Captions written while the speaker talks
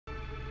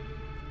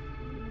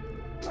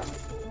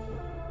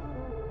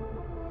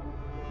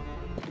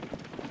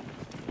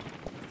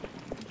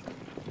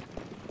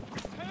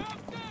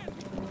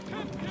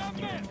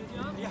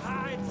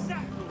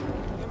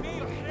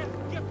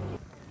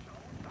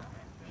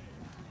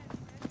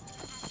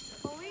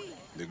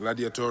The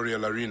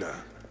gladiatorial arena.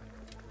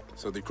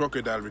 So the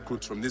Crocodile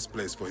recruits from this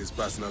place for his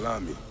personal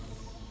army.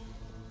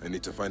 I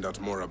need to find out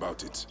more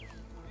about it.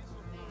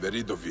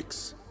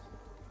 Veridovix,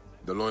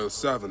 the loyal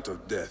servant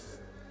of death.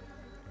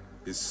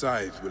 His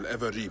scythe will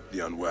ever reap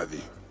the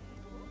unworthy.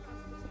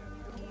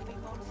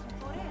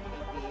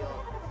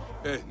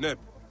 Hey, Neb.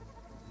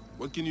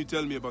 What can you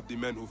tell me about the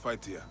men who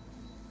fight here?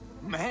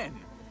 Men?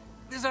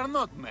 These are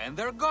not men,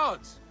 they're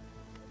gods.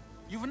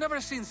 You've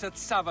never seen such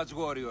savage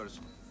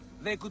warriors.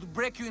 They could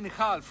break you in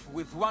half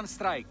with one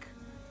strike.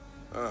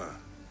 Ah.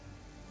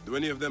 Do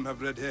any of them have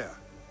red hair?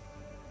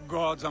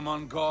 Gods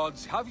among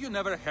gods, have you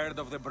never heard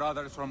of the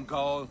brothers from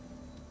Gaul?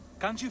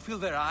 Can't you feel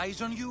their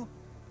eyes on you?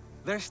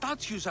 Their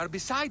statues are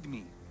beside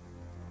me.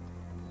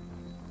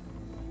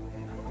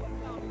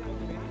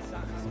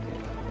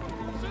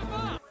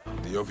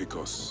 The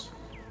Ovikos,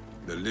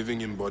 the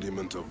living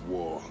embodiment of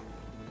war.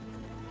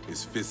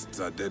 His fists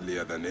are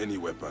deadlier than any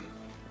weapon.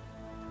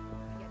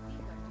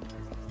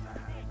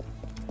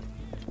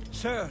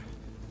 Sir!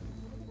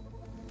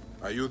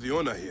 Are you the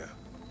owner here?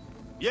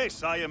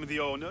 Yes, I am the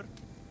owner.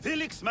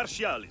 Felix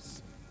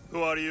Martialis.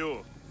 Who are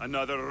you?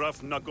 Another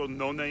rough-knuckle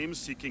no-name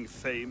seeking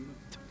fame?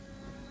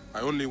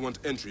 I only want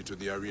entry to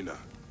the arena.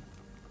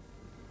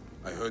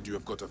 I heard you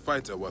have got a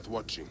fighter worth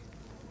watching.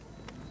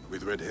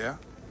 With red hair?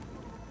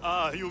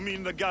 Ah, you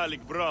mean the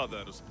Gallic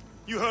brothers.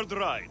 You heard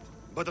right.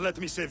 But let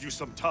me save you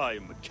some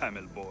time,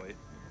 camel boy.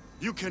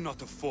 You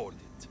cannot afford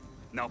it.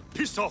 Now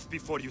piss off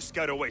before you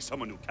scare away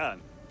someone who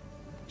can.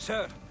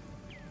 Sir,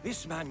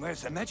 this man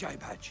wears a Magi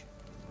badge.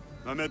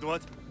 Ahmed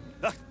what?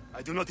 Ah,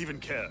 I do not even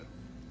care.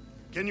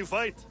 Can you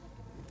fight?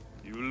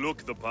 You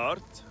look the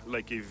part,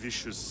 like a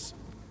vicious,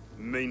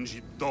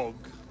 mangy dog.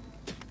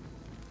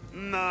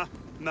 Nah.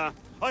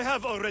 I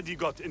have already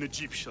got an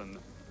Egyptian.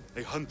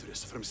 A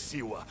huntress from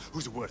Siwa,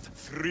 who's worth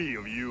 3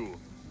 of you.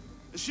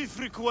 She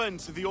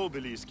frequents the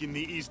obelisk in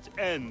the East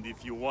End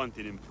if you want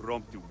an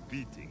impromptu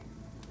beating.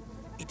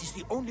 It is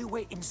the only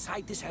way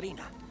inside this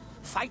arena.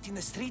 Fight in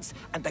the streets,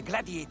 and the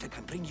gladiator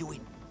can bring you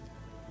in.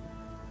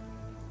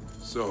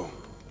 So,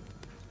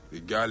 the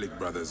Gallic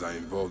brothers are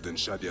involved in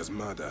Shadia's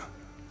murder.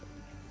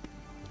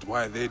 But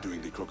why are they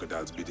doing the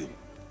Crocodile's bidding?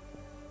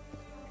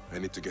 I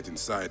need to get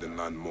inside and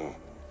learn more.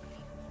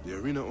 The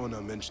arena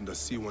owner mentioned a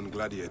C1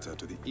 gladiator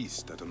to the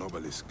east at an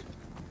obelisk.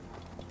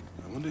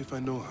 I wonder if I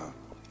know her.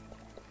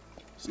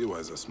 Siwa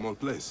is a small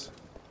place.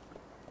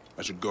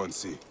 I should go and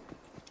see.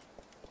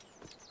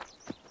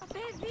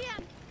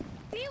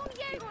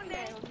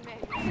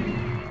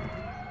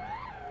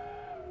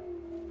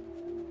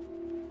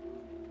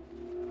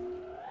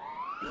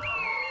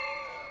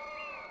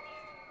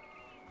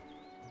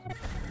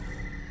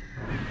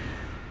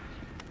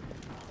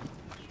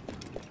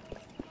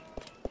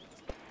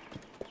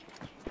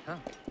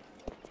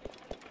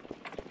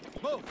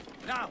 Move,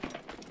 now!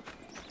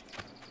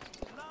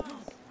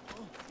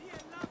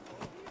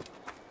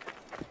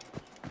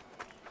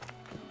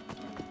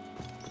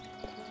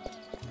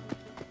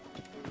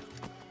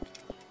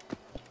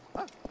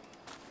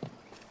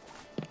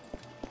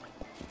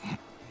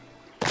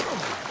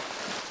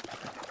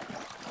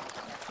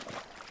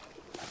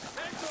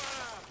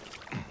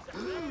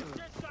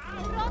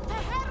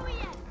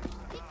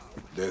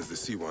 There's the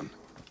C1.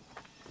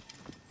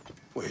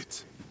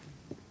 Wait.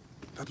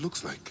 That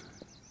looks like...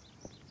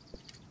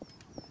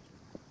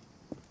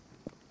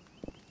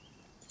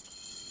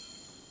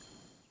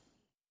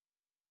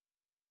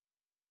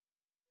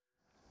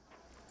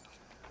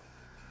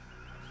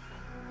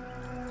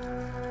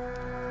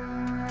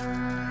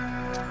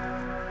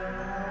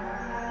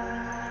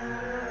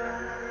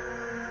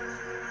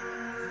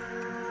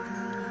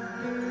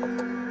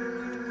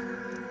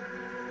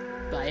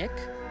 Bayek?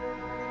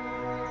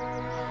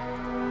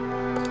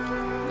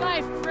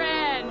 My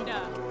friend!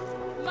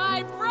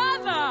 My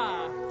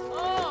brother!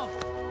 Oh!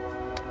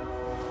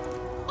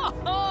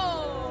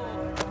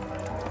 Oh!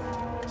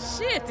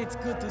 Shit, it's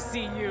good to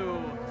see you.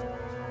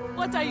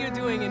 What are you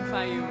doing in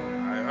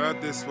Fayoum? I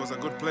heard this was a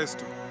good place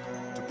to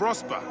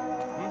prosper.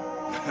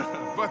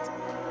 Hmm? But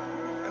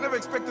I never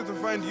expected to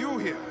find you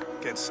here,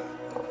 Kensa.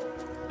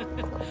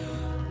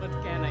 What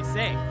can I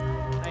say?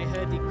 I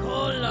heard the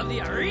call of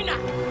the arena!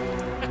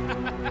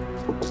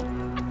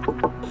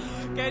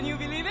 Can you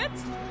believe it?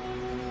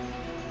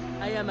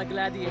 I am a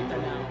gladiator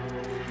now.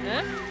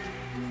 Huh?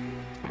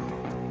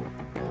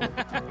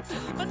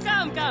 But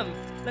come,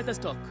 let us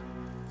talk.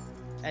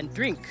 And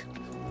drink.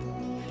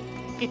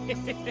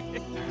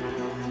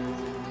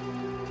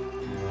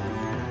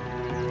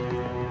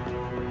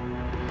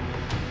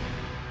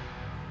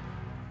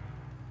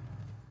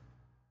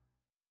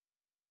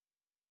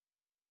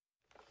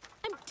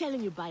 I'm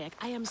telling you, Bayek,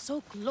 I am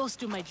so close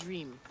to my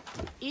dream.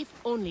 If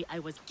only I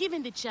was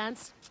given the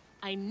chance,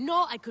 I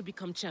know I could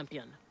become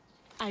champion.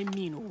 I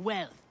mean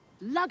wealth,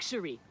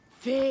 luxury,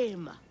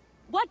 fame.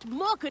 What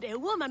more could a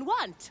woman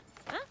want?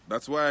 Huh?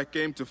 That's why I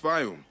came to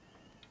Fayum,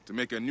 to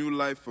make a new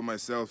life for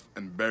myself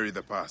and bury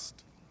the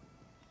past.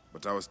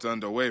 But I was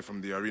turned away from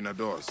the arena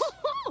doors.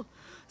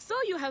 So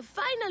you have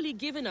finally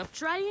given up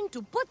trying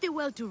to put the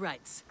world to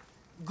rights.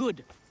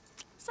 Good.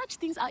 Such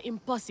things are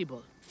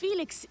impossible.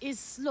 Felix is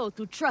slow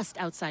to trust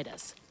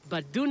outsiders.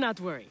 But do not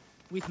worry.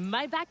 With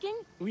my backing,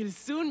 we'll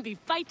soon be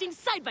fighting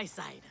side by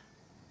side.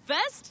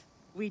 First,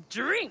 we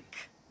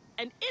drink.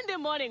 And in the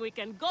morning, we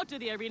can go to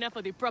the arena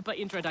for the proper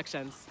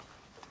introductions.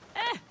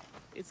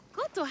 It's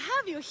good to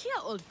have you here,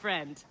 old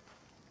friend.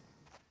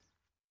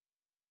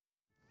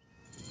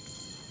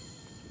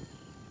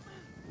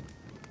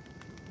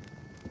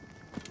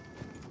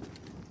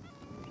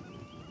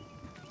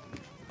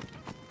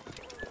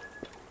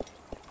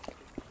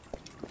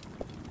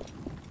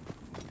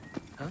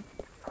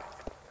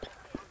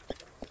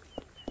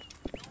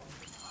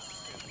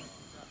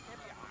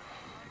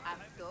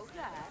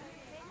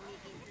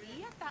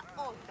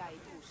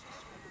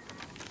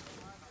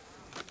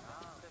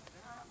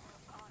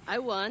 I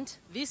want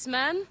this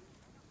man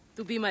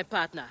to be my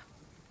partner.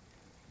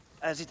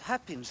 As it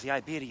happens, the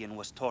Iberian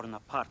was torn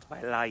apart by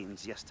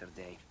lions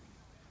yesterday.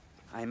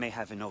 I may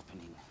have an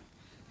opening.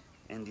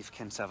 And if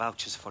Kensa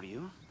vouches for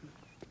you...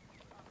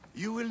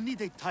 You will need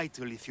a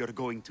title if you're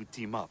going to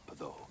team up,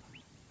 though.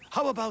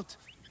 How about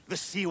the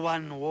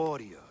Siwan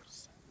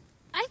Warriors?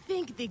 I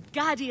think the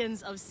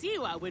Guardians of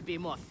Siwa would be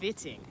more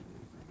fitting.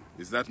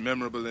 Is that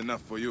memorable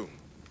enough for you?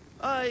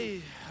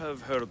 I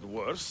have heard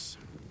worse.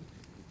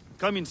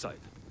 Come inside.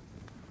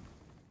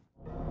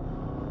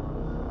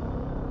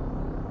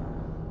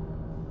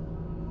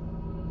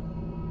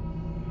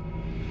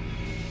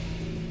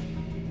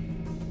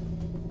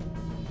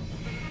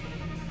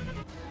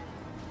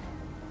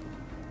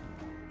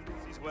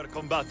 This is where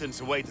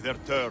combatants wait their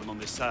turn on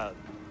the sand.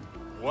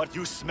 What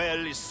you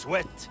smell is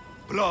sweat,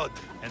 blood,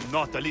 and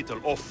not a little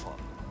offal.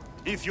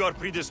 If you are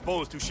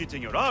predisposed to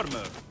shitting your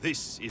armor,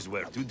 this is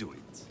where to do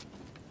it.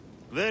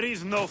 There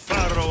is no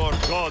pharaoh or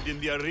god in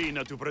the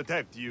arena to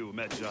protect you,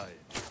 Magi.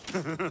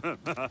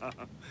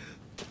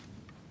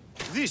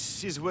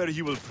 This is where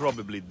you will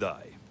probably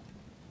die.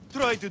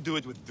 Try to do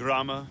it with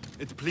drama.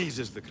 It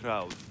pleases the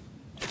crowd.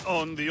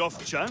 On the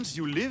off chance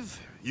you live,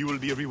 you will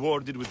be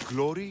rewarded with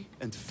glory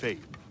and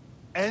fame.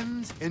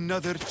 And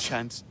another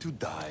chance to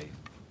die.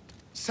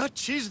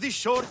 Such is the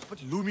short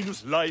but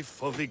luminous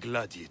life of a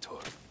gladiator.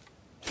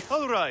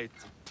 All right,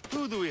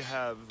 who do we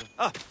have?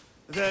 Ah,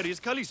 there is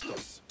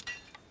Callistos.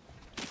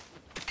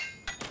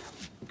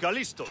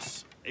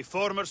 Callistos, a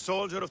former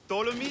soldier of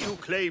Ptolemy who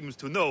claims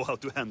to know how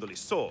to handle his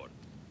sword.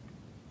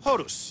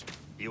 Horus,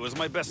 he was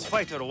my best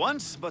fighter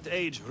once, but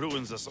age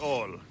ruins us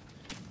all.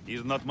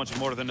 He's not much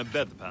more than a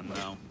bedpan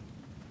now.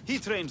 He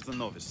trains the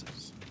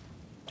novices.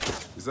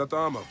 Is that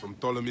armor from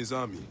Ptolemy's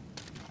army?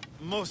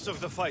 Most of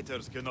the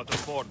fighters cannot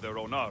afford their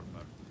own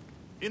armor.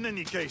 In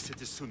any case,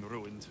 it is soon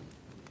ruined.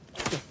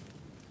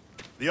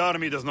 The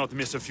army does not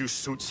miss a few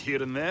suits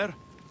here and there,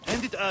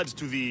 and it adds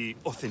to the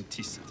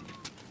authenticity.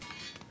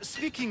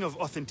 Speaking of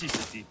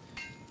authenticity,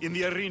 in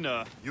the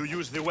arena, you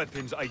use the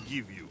weapons I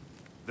give you.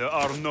 There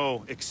are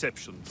no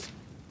exceptions.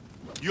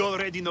 You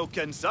already know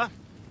Kensa,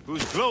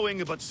 whose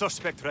glowing but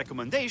suspect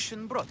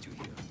recommendation brought you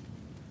here.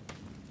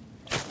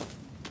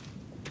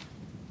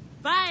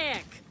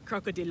 Bayek!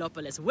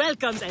 Crocodilopolis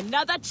welcomes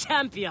another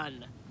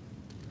champion!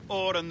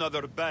 Or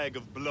another bag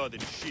of blood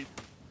and shit.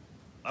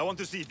 I want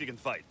to see if he can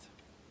fight.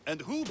 And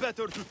who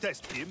better to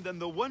test him than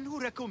the one who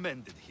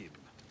recommended him?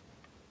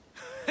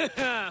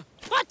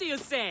 What do you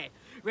say?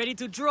 Ready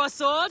to draw a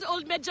sword,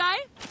 old Magi?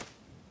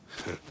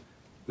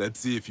 Let's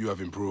see if you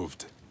have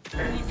improved.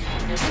 I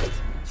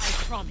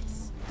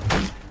promise.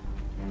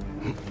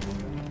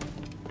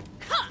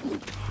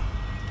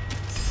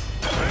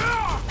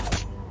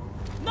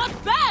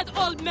 Not bad,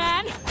 old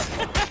man!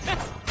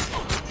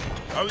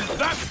 How is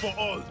that for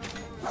old?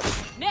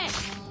 Nay,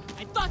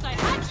 I thought I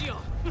had you!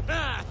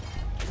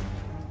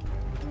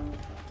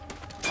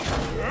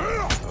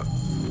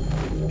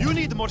 You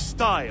need more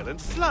style and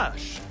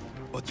flash.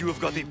 But you have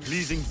got a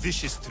pleasing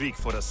vicious streak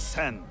for a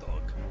sand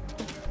dog.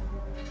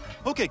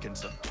 Okay,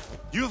 Kensa.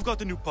 You have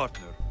got a new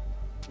partner.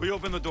 We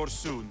open the door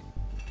soon.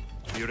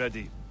 Be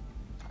ready.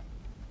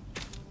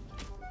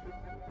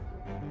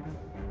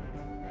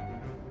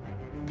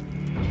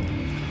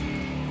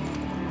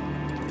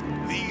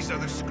 These are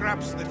the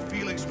scraps that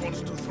Felix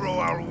wants to throw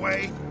our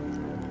way?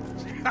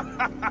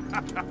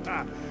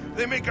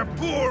 They make a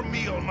poor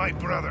meal, my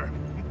brother.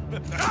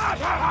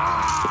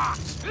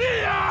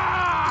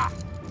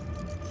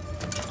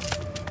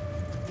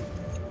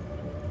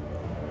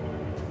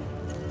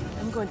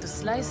 I'm going to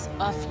slice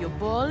off your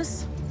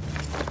balls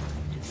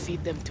and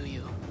feed them to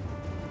you.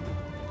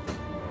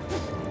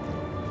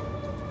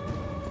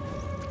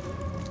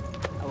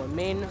 Our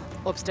main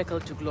obstacle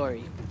to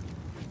glory,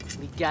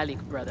 the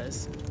Gallic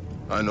brothers.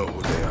 I know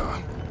who they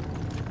are.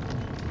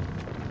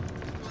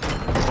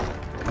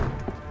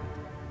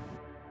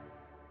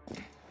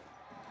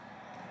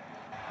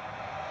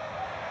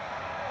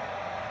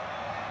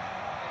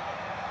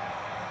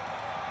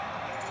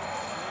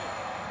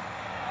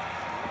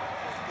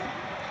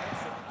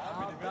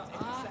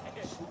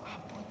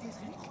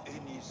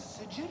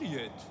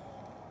 Siciliet.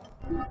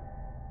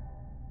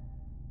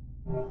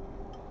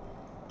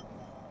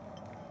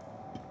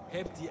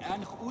 Hebt die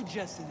aanig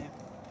ujasene.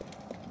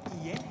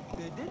 Ie,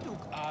 bedet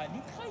ook aan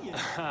niet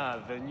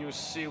The new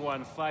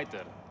C1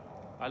 fighter.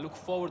 I look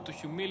forward to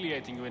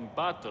humiliating you in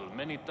battle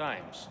many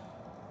times.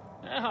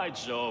 I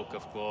joke,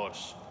 of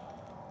course.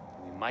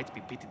 We might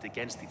be pitted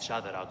against each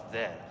other out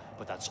there,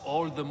 but that's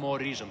all the more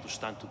reason to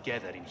stand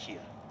together in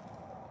here.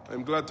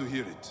 I'm glad to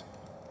hear it.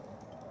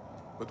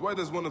 But why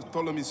does one of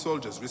Ptolemy's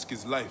soldiers risk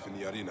his life in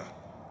the arena?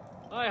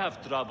 I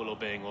have trouble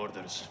obeying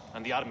orders,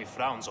 and the army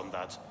frowns on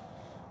that.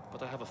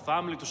 But I have a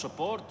family to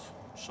support,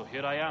 so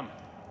here I am.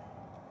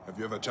 Have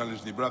you ever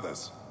challenged the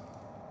brothers?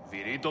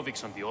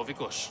 Viridovics and the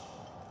Ovikos?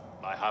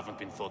 I haven't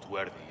been thought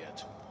worthy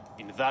yet.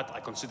 In that, I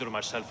consider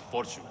myself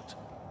fortunate.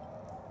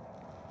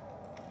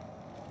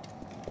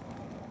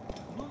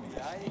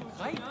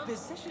 Right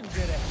position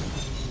gerecht.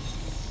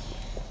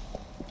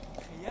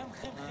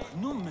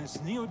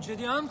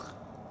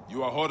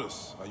 You are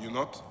Horus, are you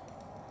not?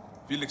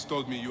 Felix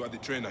told me you are the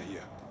trainer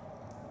here.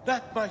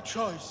 Not my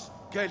choice,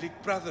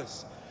 Gaelic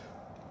brothers.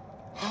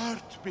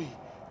 Hurt me.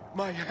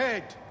 My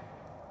head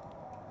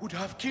would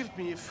have killed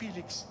me if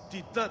Felix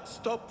did not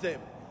stop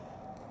them.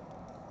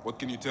 What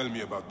can you tell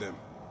me about them?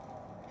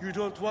 You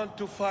don't want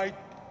to fight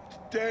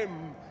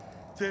them.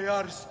 They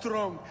are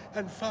strong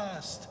and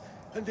fast,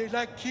 and they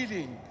like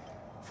killing.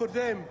 For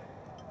them,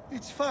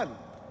 it's fun.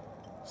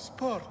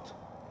 Sport.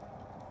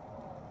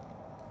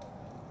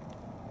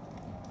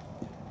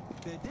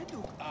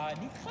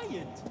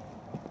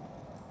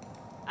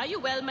 Are you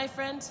well, my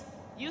friend?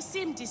 You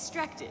seem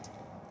distracted.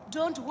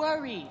 Don't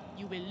worry.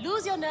 You will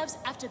lose your nerves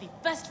after the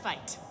first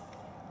fight.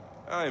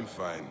 I'm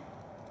fine.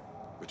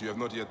 But you have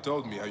not yet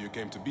told me how you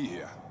came to be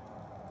here.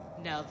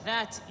 Now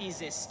that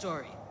is a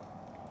story.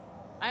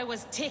 I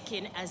was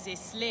taken as a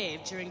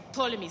slave during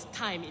Ptolemy's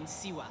time in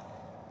Siwa.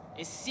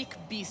 A sick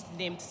beast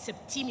named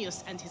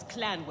Septimius and his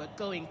clan were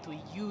going to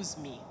use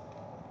me.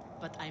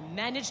 But I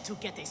managed to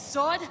get a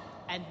sword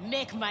and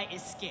make my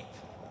escape.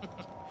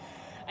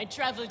 I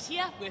traveled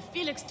here where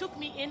Felix took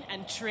me in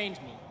and trained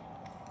me.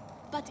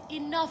 But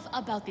enough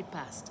about the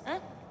past, huh?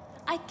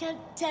 I can't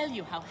tell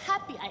you how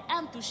happy I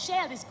am to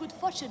share this good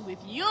fortune with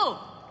you.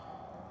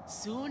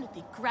 Soon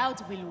the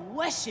crowd will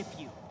worship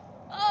you.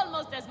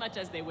 Almost as much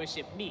as they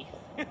worship me.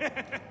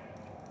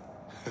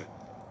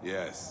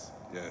 Yes,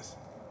 yes.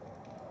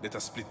 Let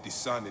us split the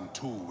sun in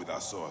two with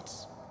our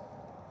swords.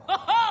 Ho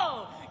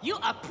ho! You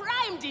are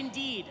primed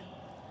indeed!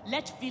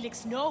 Let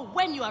Felix know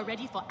when you are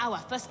ready for our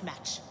first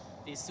match.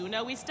 The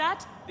sooner we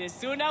start, the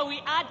sooner we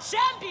are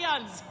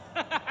champions!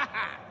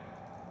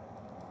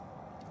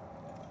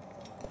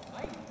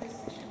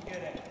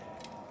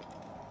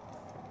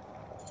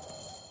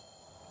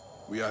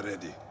 We are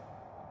ready.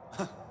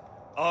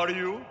 Are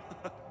you?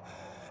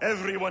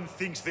 Everyone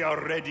thinks they are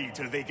ready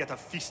till they get a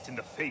fist in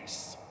the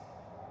face.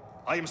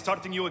 I am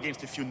starting you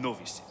against a few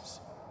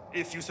novices.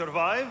 If you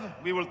survive,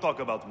 we will talk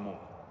about more.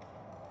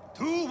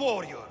 2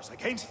 warriors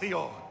against the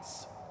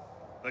odds.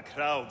 The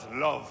crowd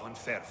love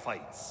unfair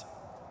fights.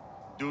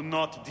 Do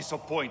not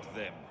disappoint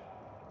them.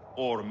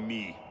 Or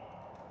me.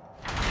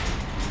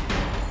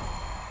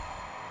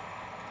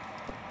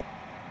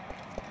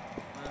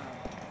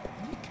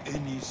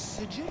 Any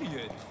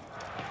Siciliet.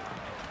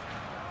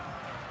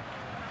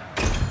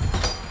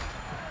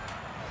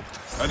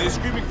 Are they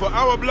screaming for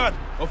our blood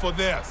or for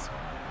theirs?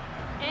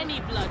 Any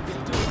blood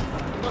will do.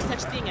 No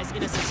such thing as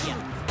innocent here.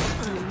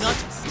 Do not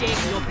stake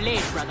your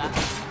blade, brother.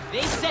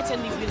 They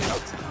certainly will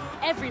not.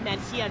 Every man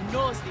here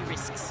knows the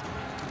risks.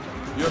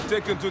 You have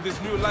taken to this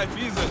new life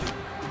easily.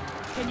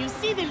 Can you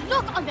see the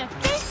look on their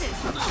faces?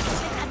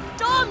 They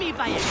adore me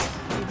by it.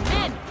 The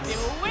men, the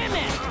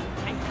women.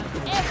 I have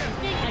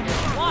everything I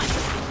could want.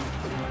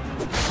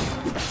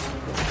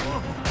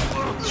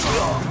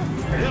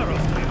 They are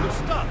off to a good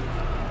start.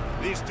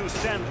 These 2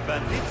 sand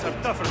bandits are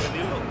tougher than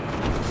they look.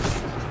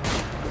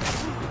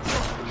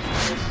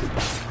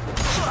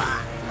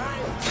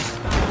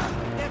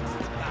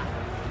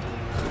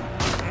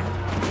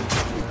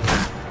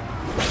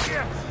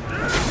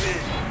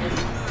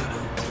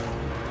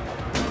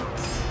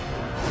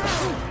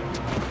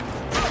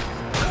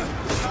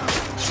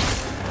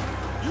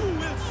 You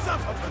will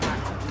suffer for that.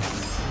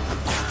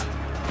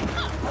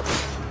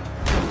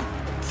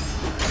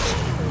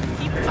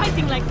 Keep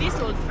fighting like this,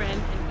 old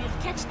friend, and we'll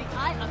catch the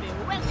eye of a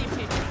wealthy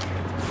patron.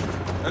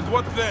 And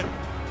what then?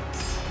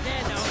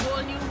 Then a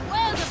whole new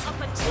world of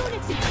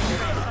opportunity, my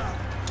friend.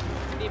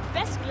 The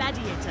best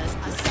gladiators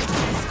are sent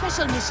on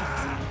special missions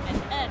and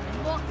earn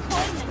more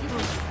coin than you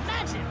can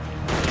imagine.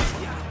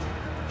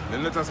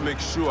 Then let us make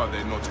sure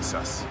they notice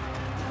us.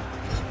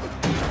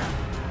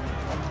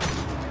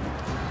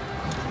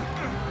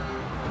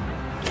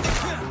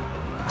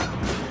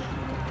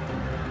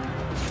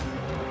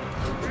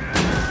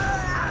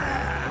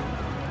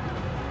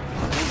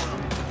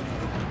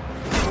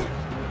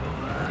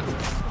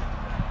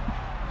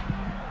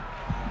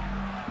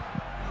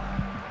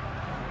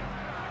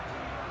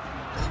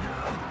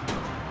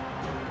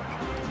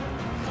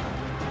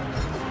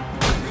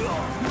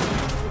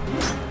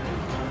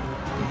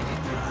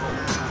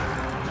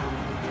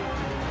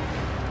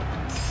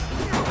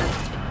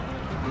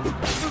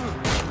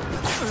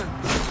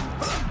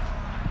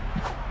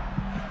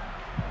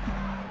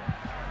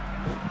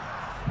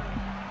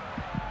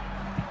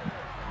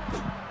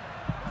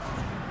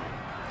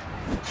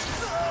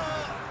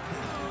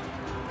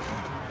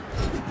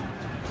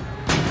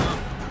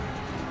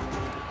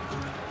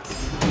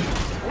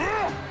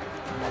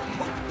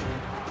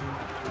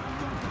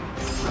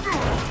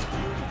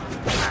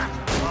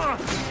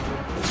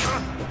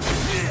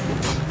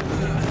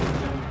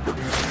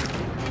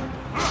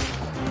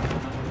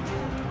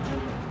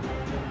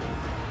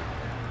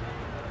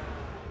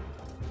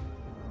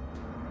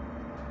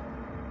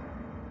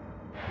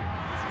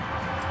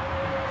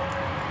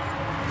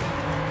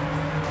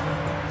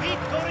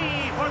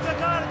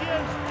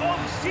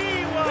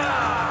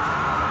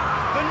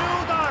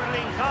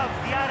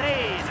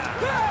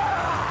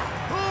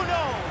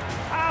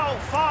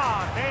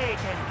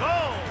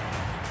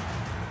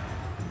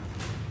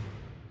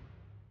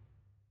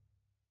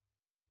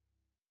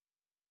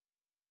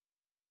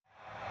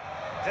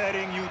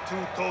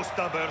 two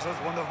toe-stabbers was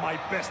one of my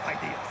best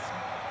ideas.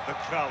 The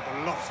crowd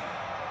loves you.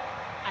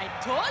 I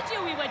told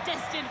you we were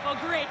destined for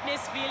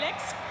greatness,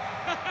 Felix.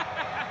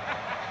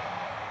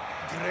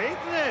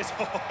 Greatness?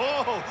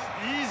 Oh,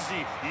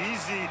 easy,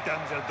 easy,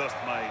 damsel dust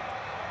mite.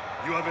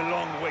 You have a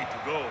long way to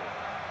go.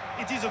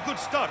 It is a good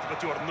start,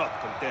 but you are not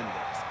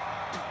contenders.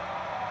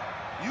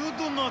 You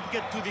do not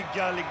get to the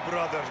Gallic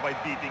brothers by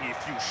beating a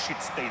few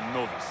shit-stained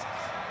novices.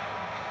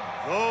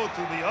 Though,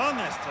 to be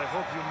honest, I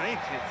hope you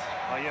make it.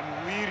 I am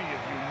weary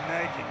of you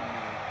nagging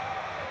me.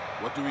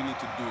 What do we need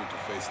to do to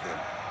face them?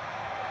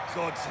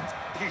 Gods and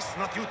peace,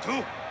 not you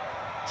too.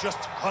 Just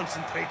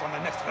concentrate on the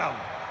next round.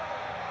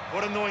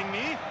 For annoying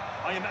me,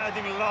 I am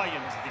adding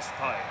lions this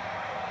time.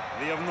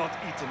 They have not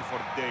eaten for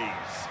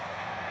days.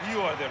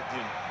 You are their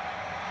dinner.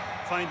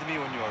 Find me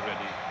when you are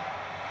ready.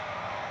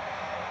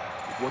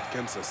 If what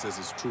Kensa says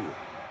is true,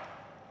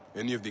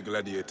 any of the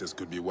gladiators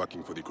could be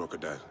working for the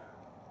Crocodile.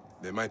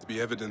 There might be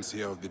evidence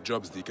here of the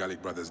jobs the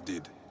Gallic brothers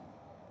did.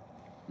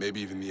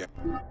 Maybe even the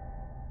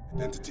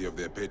identity of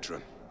their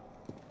patron.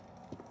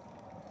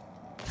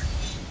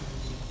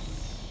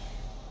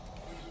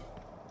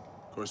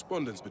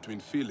 Correspondence between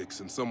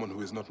Felix and someone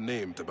who is not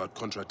named about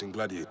contracting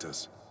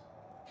gladiators.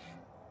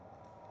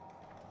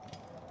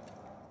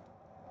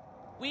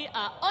 We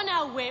are on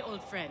our way,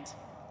 old friend.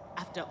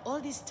 After all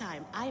this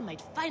time, I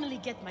might finally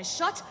get my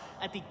shot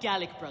at the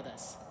Gallic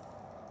brothers.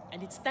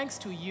 And it's thanks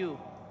to you.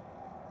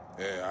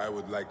 I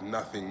would like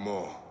nothing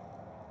more.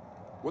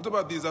 What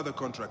about these other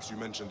contracts you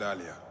mentioned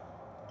earlier?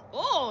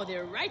 Oh,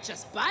 the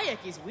righteous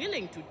Bayek is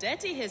willing to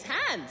dirty his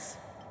hands.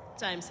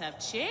 Times have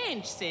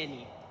changed,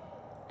 Seni.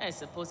 I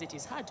suppose it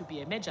is hard to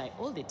be a Magi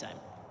all the time.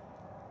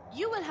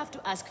 You will have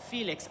to ask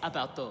Felix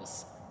about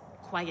those.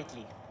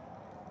 Quietly.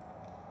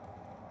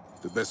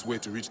 The best way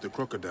to reach the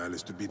Crocodile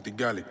is to beat the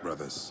Gallic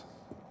brothers.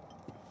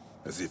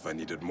 As if I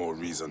needed more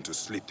reason to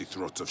slit the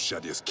throats of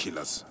Shadia's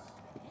killers.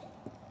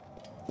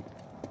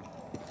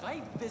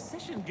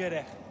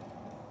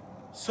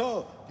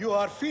 So, you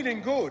are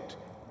feeling good,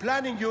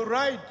 planning your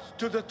ride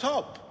to the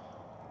top.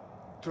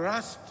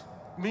 Trust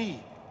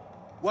me,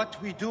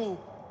 what we do,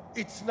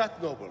 it's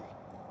not noble.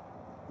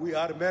 We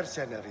are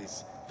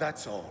mercenaries,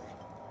 that's all.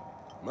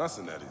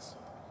 Mercenaries?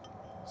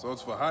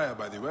 Swords for hire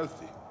by the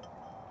wealthy?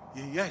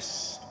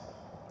 Yes.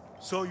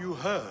 So you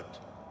heard.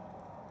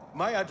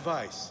 My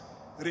advice,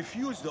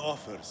 refuse the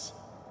offers.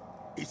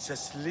 It's a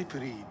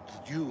slippery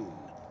dune.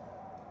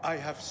 I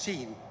have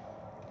seen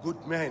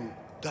good men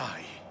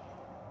die.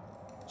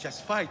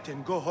 Just fight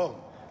and go home.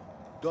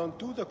 Don't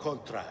do the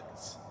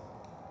contracts.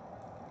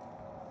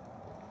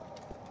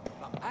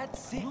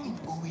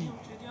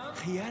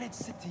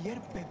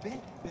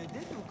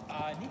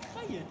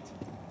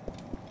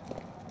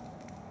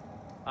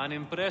 An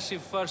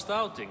impressive first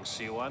outing,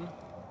 C1.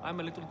 I'm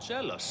a little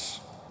jealous.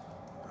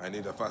 I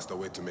need a faster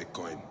way to make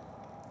coin.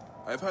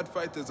 I've had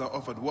fighters are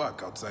offered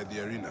work outside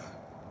the arena.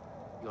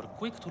 You're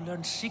quick to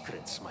learn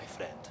secrets, my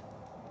friend.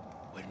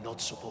 We're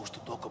not supposed to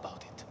talk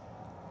about it.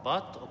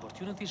 But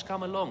opportunities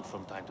come along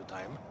from time to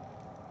time.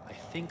 I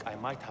think I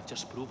might have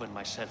just proven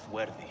myself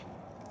worthy.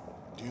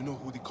 Do you know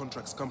who the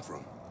contracts come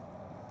from?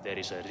 There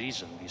is a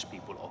reason these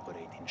people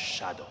operate in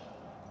shadow.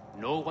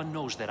 No one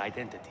knows their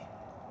identity.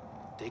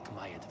 Take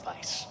my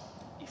advice.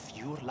 If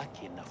you're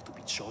lucky enough to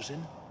be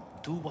chosen,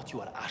 do what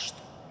you are asked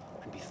to,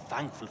 and be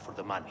thankful for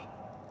the money.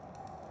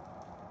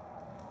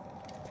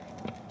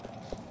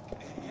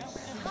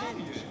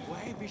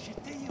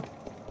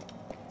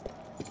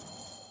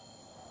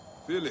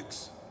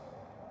 Felix,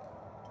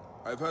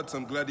 I've heard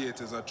some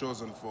gladiators are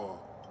chosen for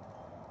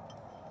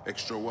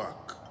extra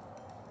work.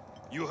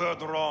 You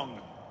heard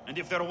wrong. And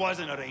if there was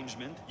an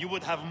arrangement, you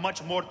would have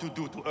much more to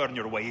do to earn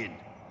your way in.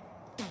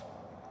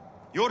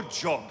 Your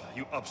job,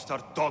 you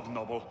upstart dog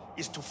noble,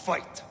 is to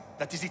fight.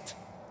 That is it.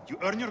 You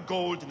earn your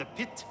gold in the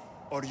pit,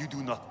 or you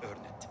do not earn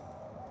it.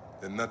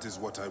 Then that is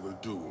what I will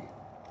do.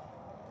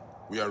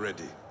 We are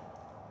ready.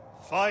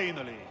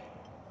 Finally.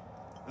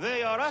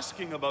 They are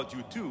asking about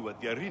you too at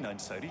the arena in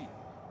Sari.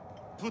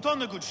 Put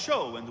on a good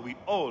show and we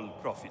all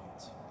profit.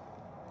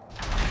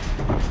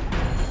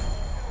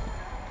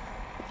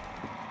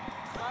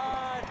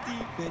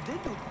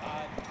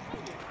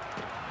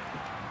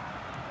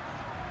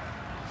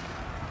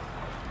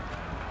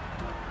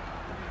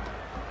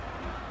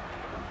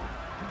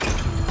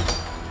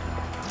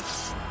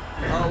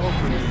 How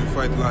often do you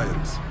fight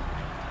lions?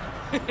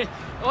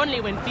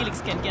 Only when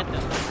Felix can get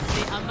them.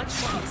 They are much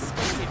more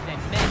expensive than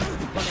men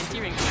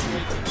volunteering for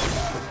cruelty.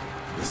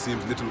 There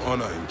seems little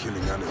honor in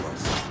killing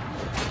animals.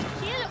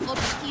 Kill or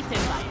be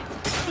eaten by it.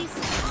 This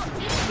is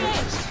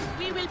caged.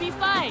 We will be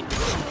fine.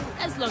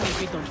 As long as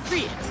we don't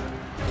free it.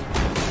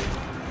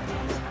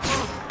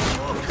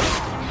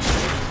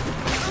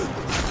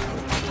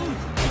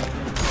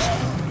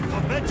 The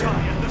Magi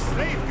and the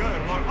slave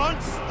girl are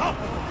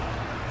unstoppable.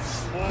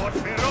 More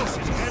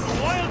ferocious than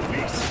wild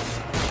beasts.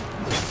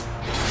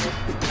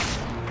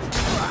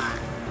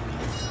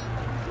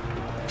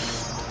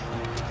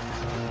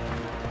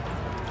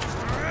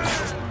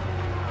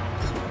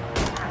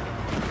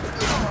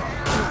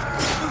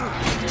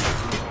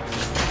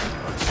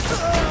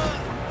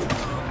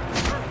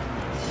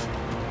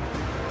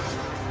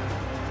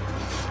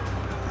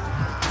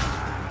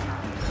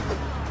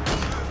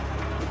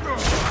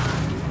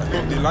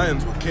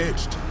 lions were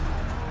caged.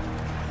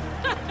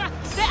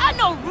 There are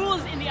no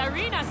rules in the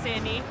arena,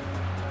 Seni.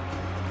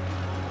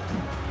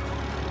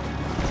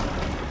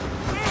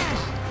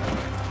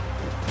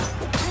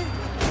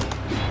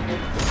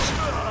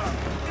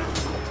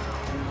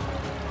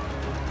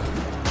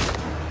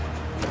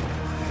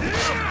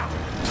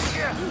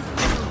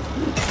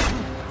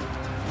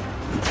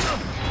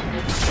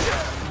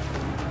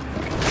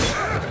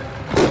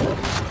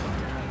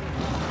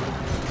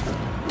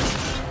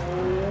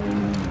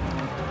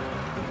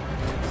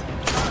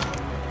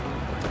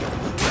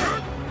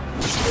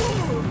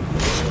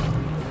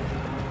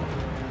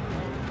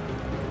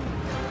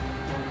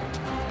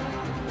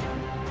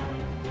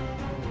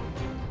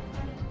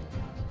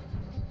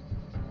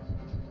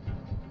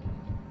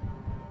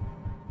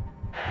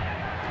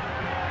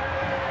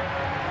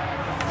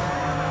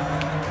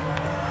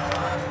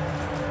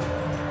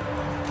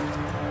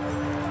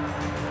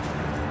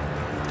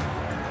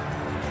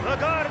 The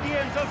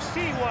Guardians of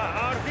Siwa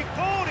are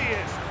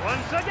victorious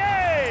once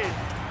again!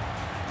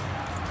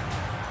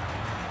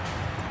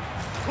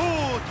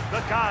 Could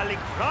the Gallic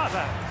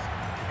brothers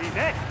be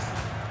next?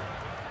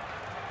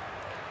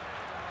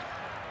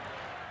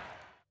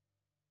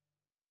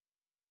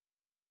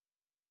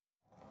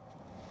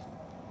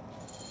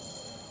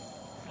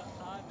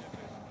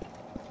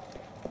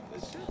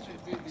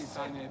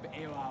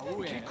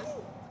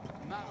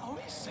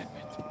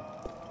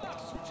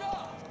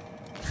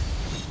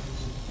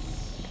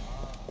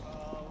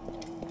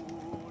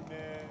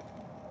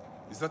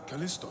 Is that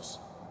Callistos?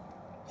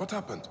 What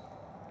happened?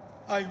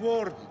 I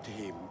warned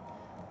him.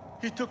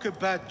 He took a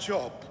bad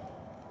job.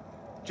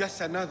 Just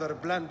another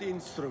blunt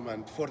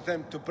instrument for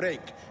them to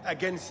break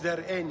against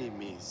their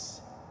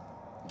enemies.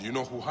 Do you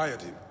know who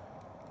hired him?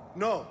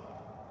 No.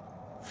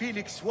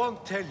 Felix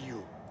won't tell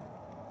you.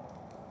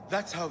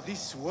 That's how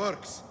this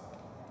works.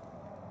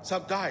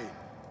 Some die,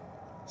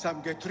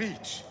 some get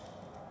rich,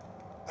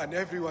 and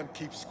everyone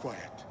keeps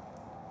quiet.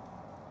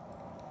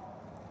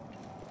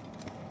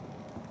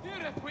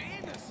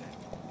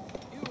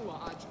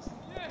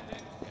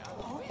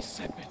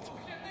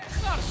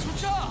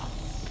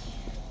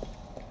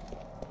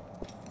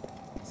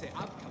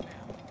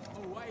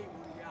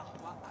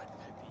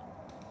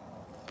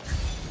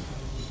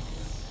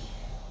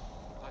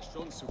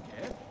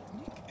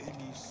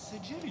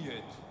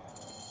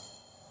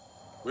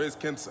 Where's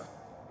Kensa?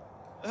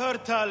 Her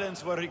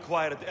talents were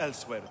required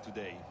elsewhere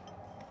today.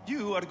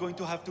 You are going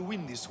to have to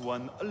win this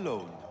one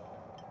alone.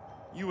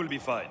 You will be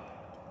fine.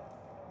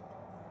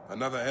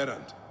 Another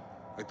errand,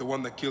 like the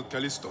one that killed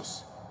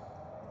Callistos.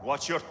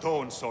 Watch your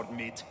tone,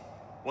 Swordmeat.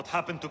 What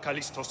happened to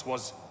Callistos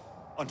was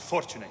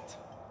unfortunate,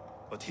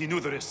 but he knew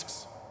the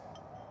risks.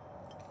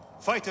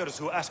 Fighters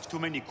who ask too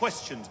many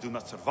questions do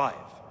not survive.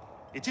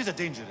 It is a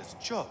dangerous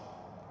job.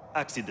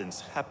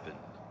 Accidents happen.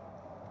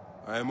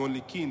 I am only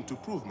keen to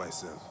prove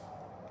myself.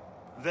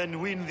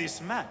 Then win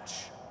this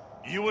match.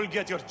 You will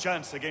get your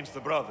chance against the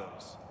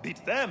brothers.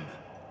 Beat them,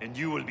 and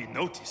you will be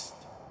noticed.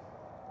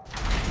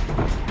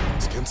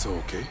 Is Kensa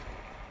okay?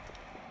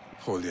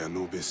 Holy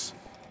Anubis.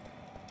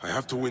 I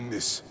have to win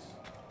this.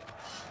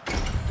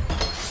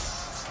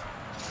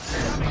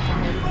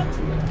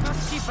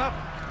 Keep up!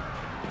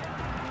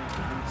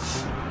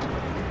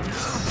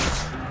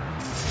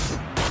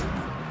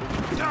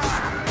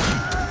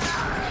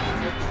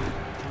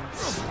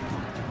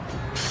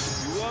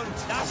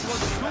 That's what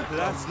took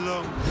last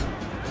long.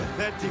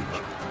 Pathetic.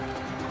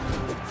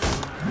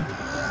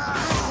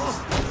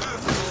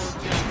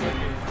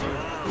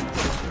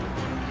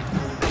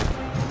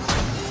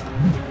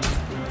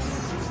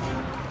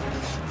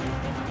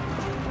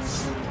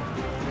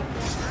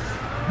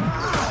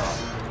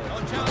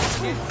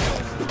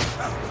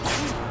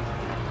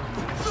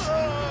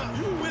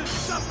 You will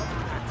suffer.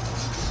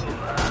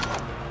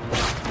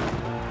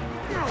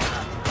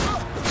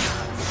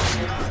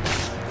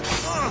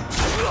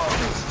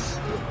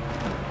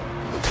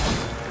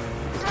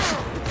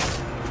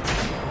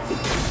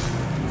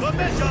 The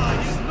Magi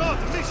is not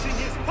missing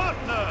his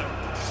partner!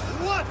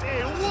 What a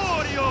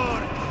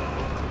warrior!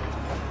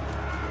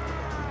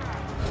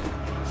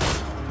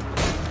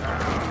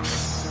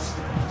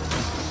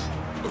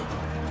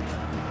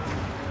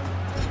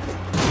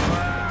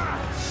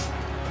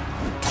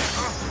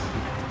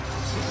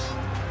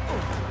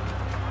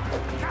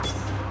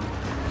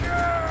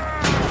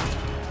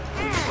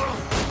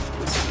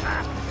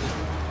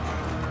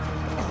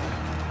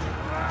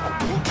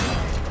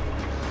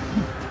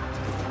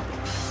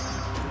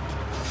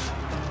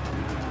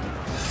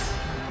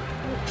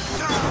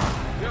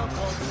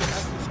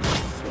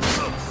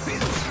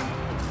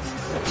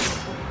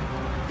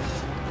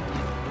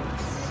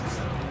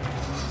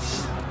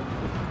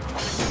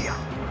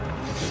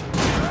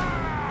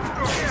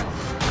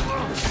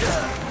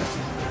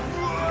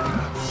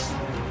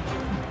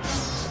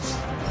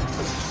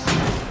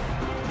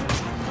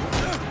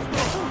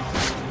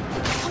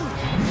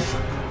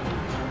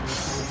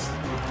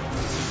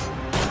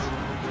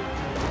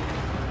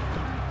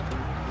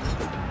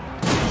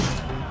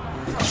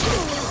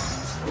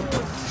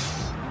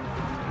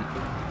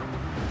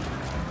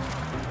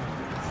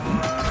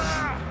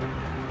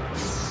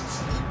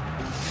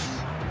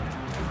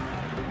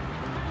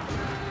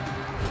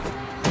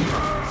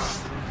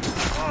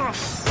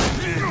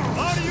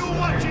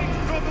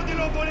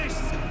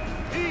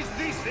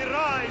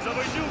 rise of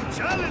a new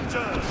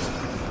challenger!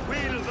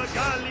 Will the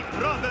Gallic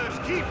brothers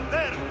keep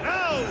their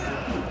crown?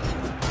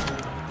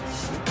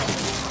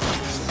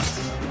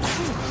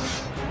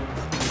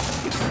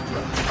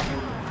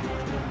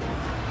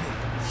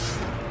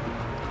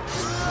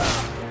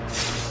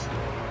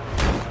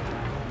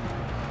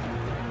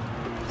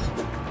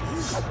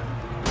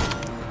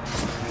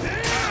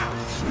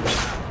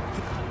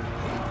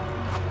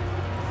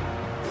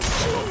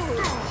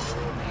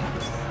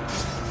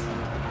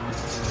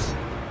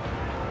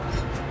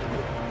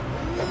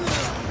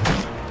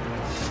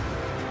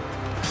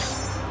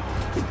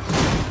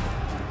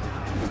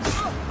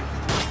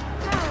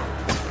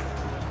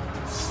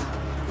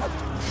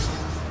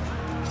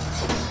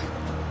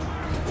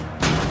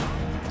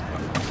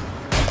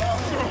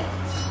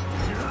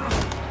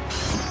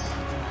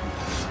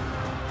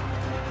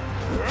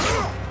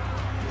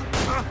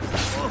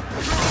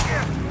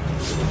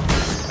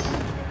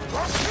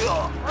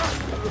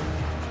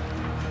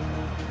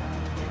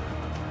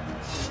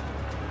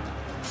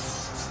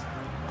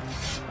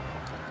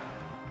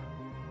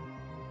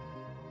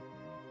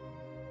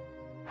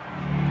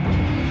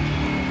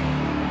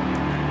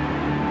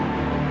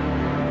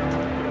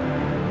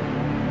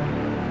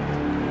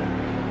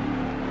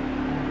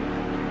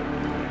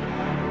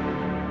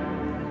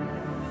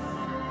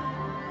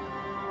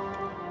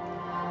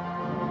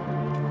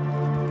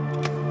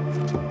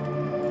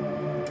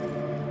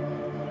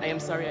 I am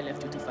sorry I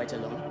left you to fight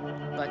alone,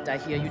 but I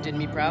hear you did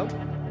me proud.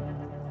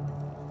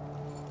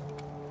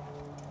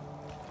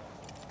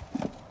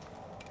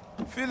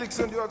 Felix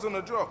sent you out on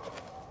a job.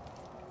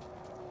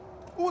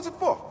 Who was it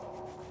for?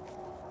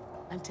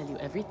 I'll tell you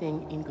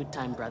everything in good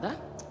time, brother.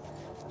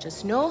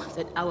 Just know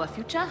that our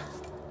future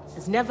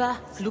has never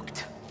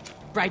looked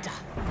brighter.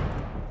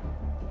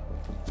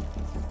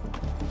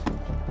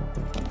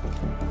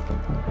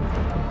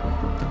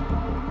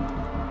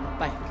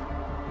 Bye.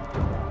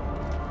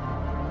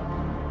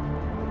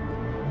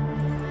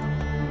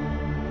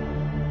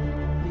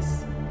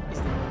 This is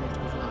the moment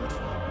we've longed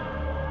for.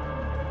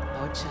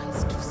 Our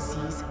chance to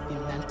seize the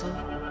mantle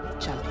of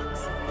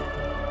champions.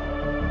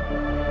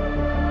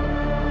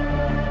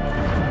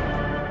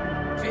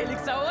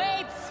 Felix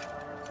awaits!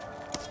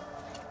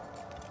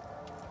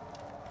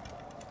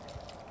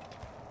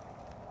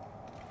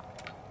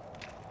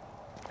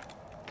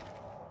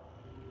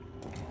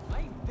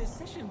 My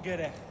decision,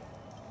 gerecht.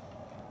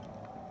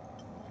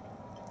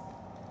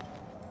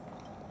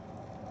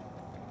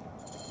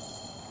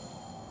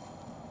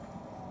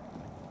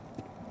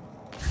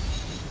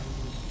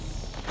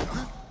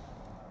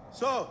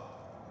 So,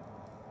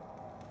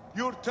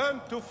 your turn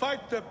to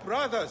fight the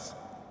brothers.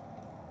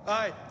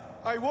 I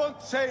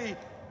won't say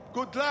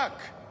good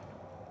luck.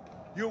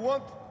 You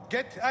won't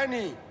get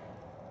any.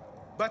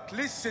 But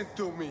listen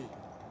to me.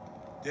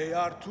 They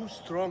are too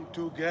strong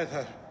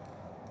together.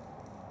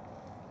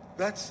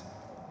 That's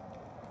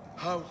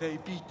how they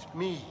beat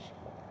me.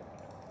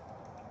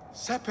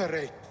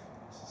 Separate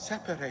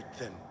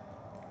them.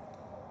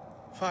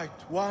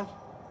 Fight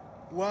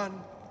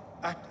one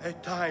at a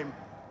time.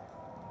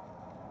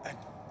 And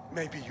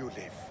maybe you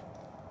live.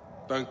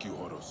 Thank you,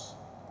 Horus.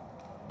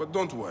 But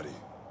don't worry.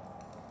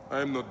 I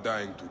am not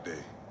dying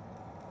today.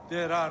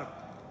 There are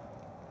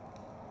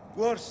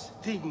worse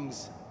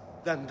things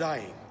than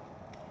dying.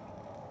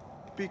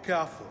 Be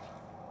careful.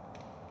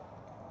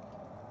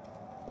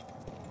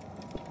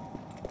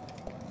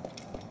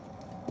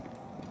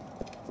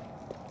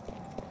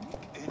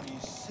 Any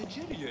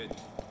Sigiriad?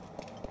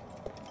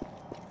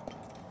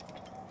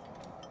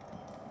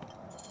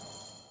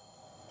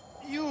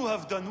 You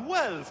have done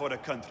well for a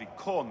country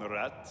corn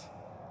rat.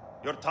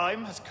 Your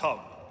time has come.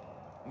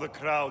 The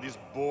crowd is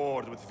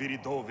bored with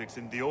Viridovics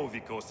and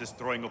Diovikos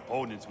destroying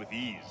opponents with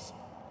ease.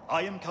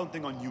 I am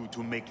counting on you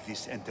to make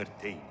this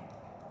entertaining.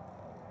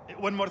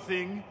 One more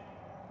thing.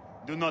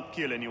 Do not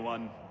kill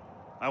anyone.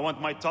 I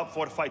want my top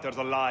 4 fighters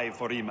alive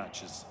for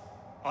rematches.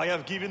 I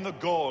have given the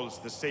Gauls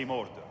the same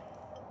order.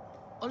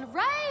 All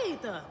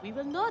right, we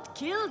will not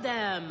kill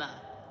them.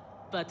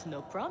 But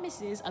no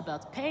promises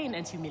about pain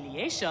and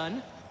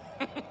humiliation.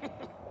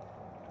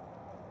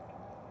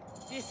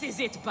 This is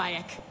it,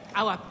 Bayek.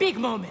 Our big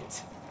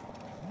moment.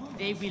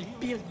 They will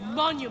build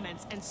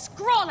monuments and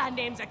scroll our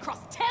names across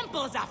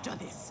temples after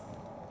this.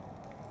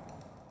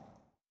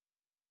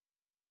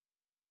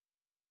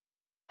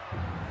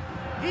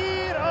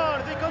 Here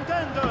are the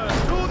contenders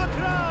to the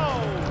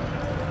crown!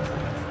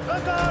 The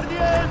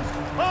Guardians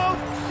of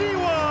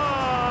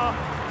Siwa!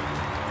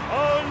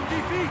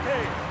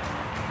 Undefeated!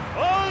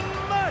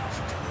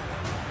 Unmatched!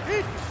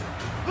 It's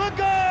the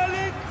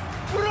Gallic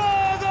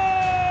Brothers!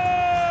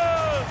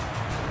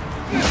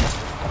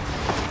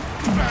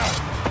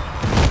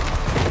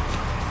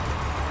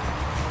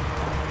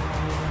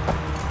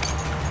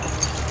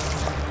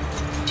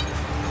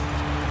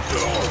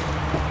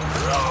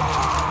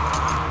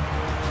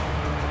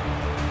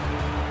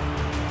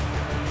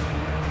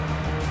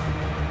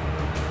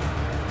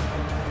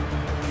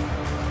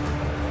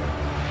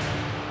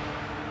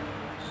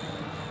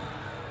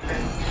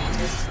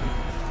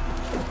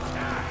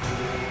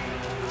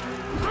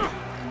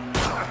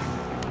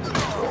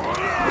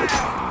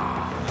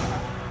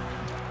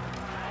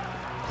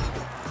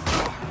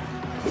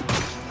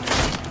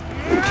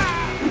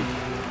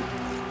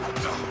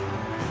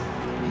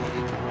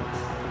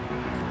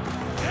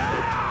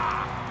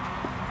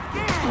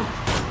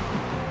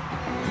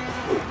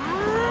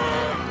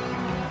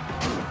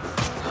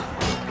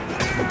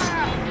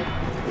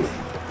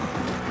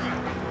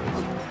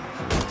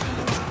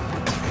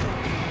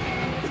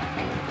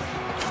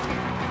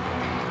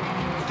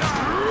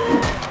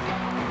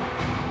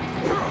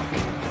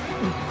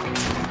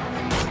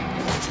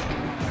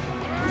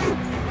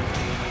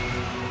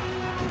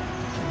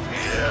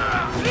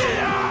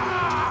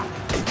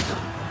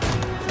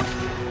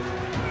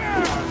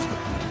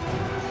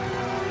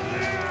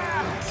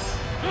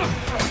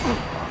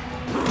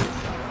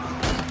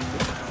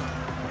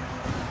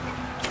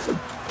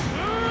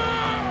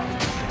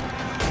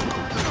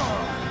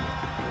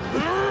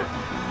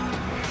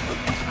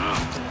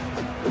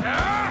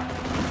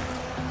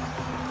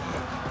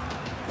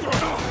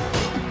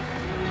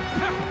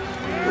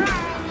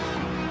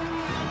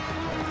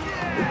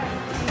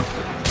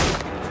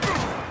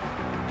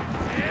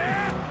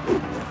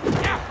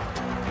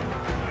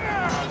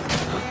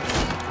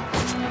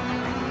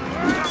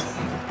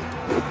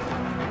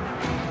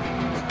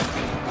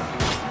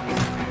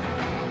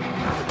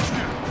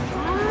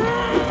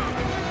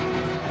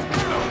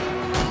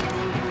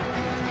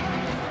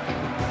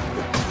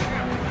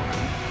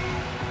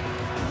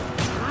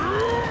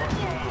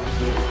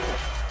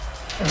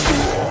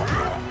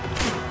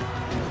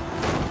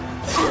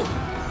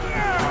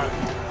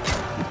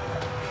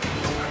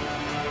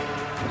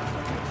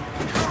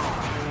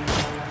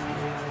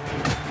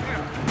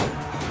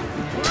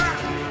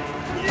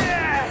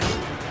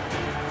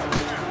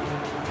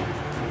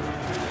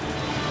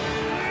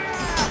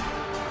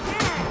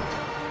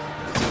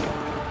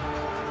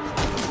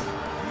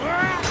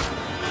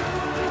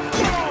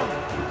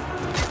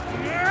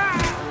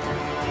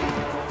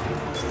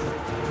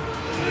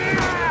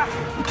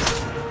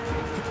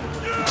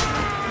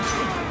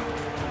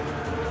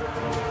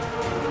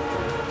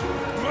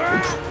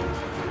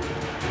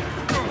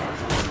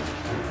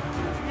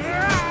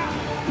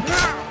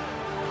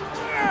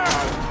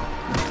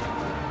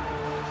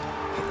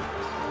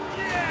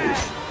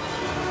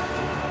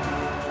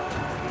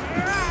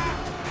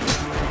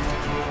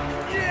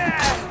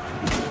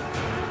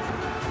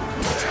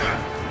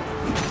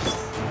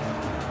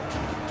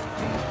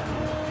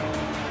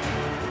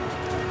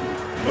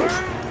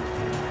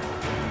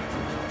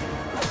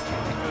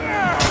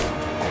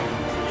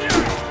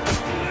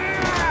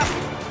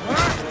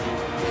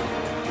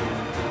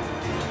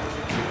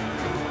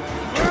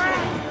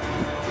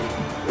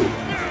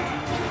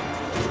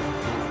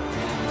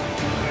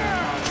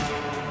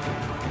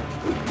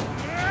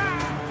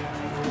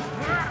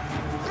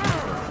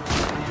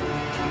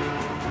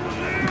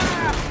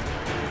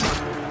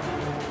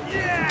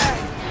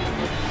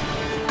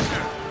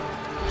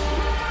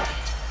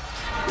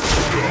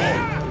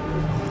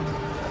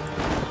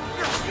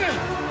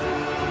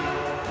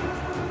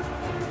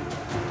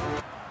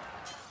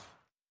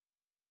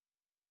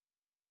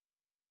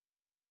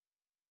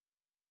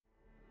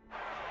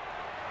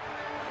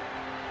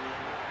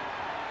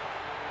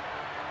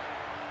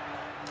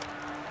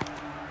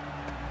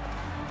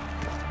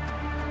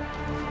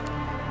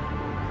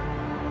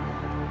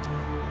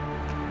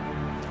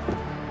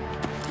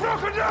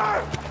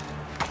 Crocodile!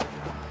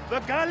 The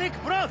Gallic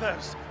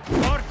brothers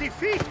are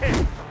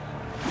defeated!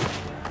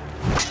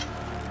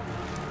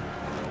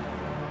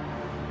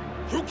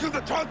 You killed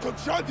the child from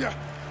Shadia!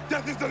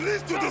 Death is the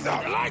least you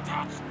deserve! The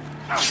lighthouse!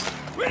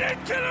 We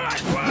didn't kill her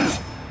as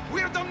well!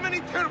 We have done many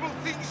terrible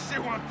things,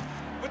 Siwan,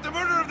 but the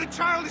murder of the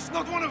child is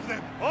not one of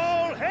them!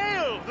 All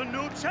hail the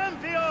new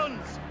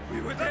champions! We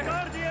were The there!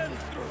 guardians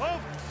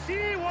of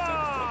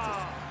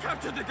Siwa!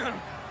 Capture the girl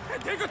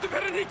and take her to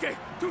Berenike,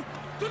 to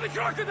the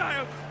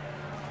crocodile!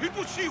 It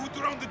was she who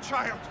drowned the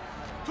child,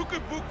 took a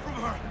book from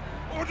her,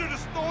 ordered a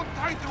stone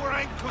tied to her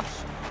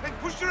ankles, and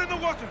pushed her in the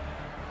water.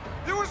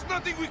 There was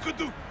nothing we could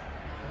do.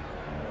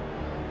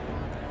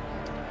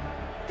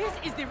 This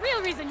is the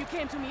real reason you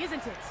came to me,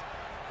 isn't it?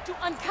 To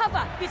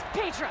uncover this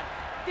patron,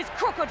 this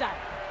crocodile.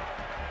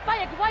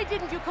 Bayek, why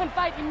didn't you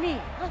confide in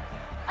me? Huh?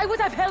 I would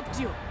have helped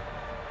you.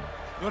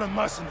 You're a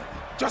mercenary,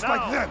 just Now.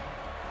 like them.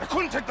 I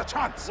couldn't take the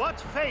chance.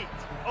 What fate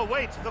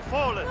awaits the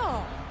fallen?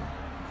 No,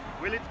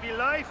 Will it be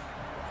life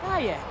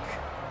Bayek,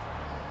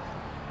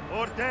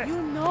 or death?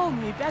 you know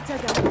me better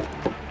than...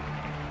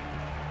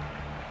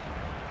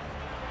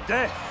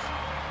 Death!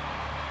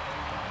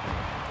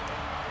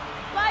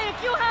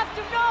 Bayek, you have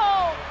to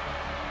know!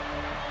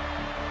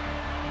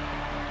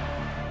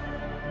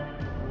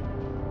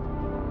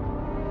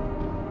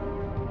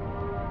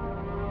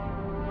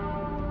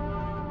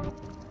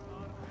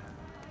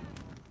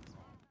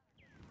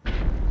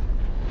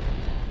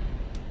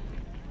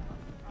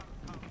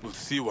 Will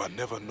Siwa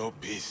never know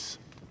peace?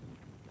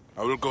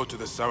 I will go to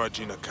the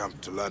Sarajina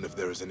camp to learn if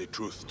there is any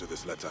truth to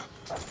this letter.